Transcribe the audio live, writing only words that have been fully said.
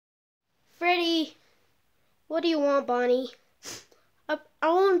What do you want, Bonnie? I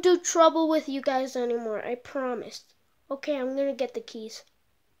won't do trouble with you guys anymore, I promise. Okay, I'm gonna get the keys.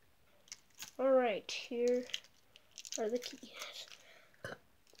 Alright, here are the keys.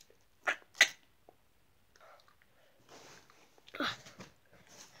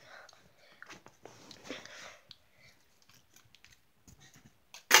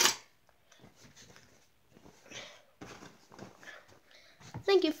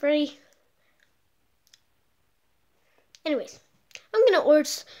 Thank you, Freddy. Anyways, I'm gonna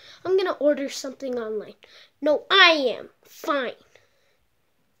order something online. No, I am. Fine.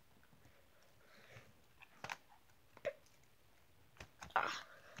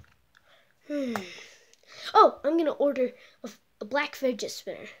 Oh, I'm gonna order a black fidget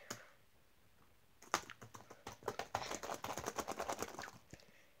spinner.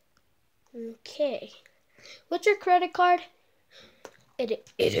 Okay. What's your credit card? It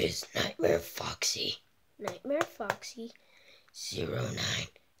is Nightmare Foxy. Nightmare Foxy.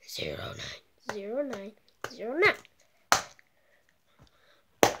 09090909.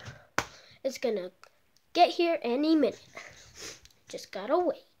 It's gonna get here any minute. Just gotta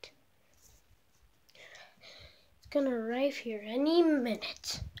wait. It's gonna arrive here any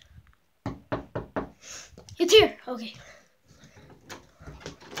minute. It's here. Okay.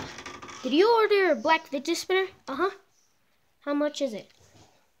 Did you order a black fidget spinner? Uh-huh. How much is it?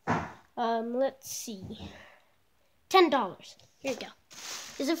 Let's see. $10. Here you go.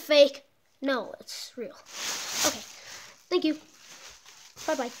 Is it fake? No, it's real. Okay. Thank you.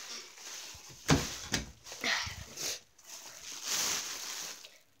 Bye-bye.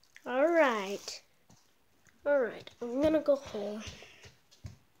 Alright. I'm gonna go home.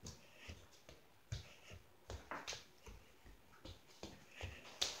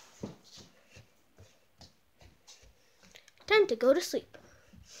 Time to go to sleep.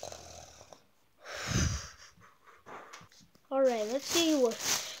 Alright, let's see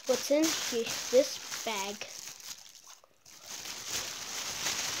what's in here, this bag.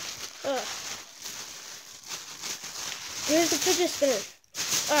 Here's the fidget spinner.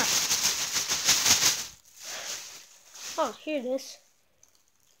 Oh, here it is.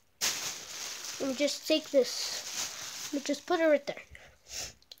 Let me just take this. Let me just put it right there.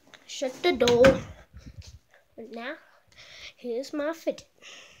 Shut the door. And now, here's my fidget.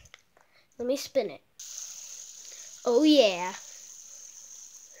 Let me spin it. Oh yeah.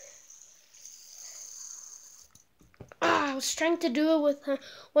 I was trying to do it with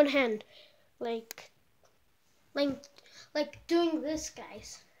one hand. Like doing this,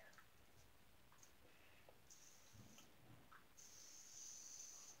 guys.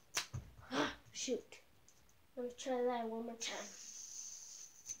 Shoot. Let me try that one more time.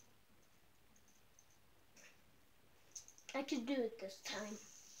 I could do it this time.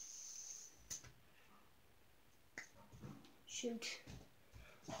 Shoot.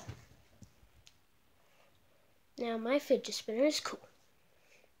 Now my fidget spinner is cool.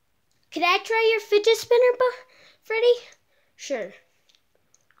 Could I try your fidget spinner, Freddy? Sure.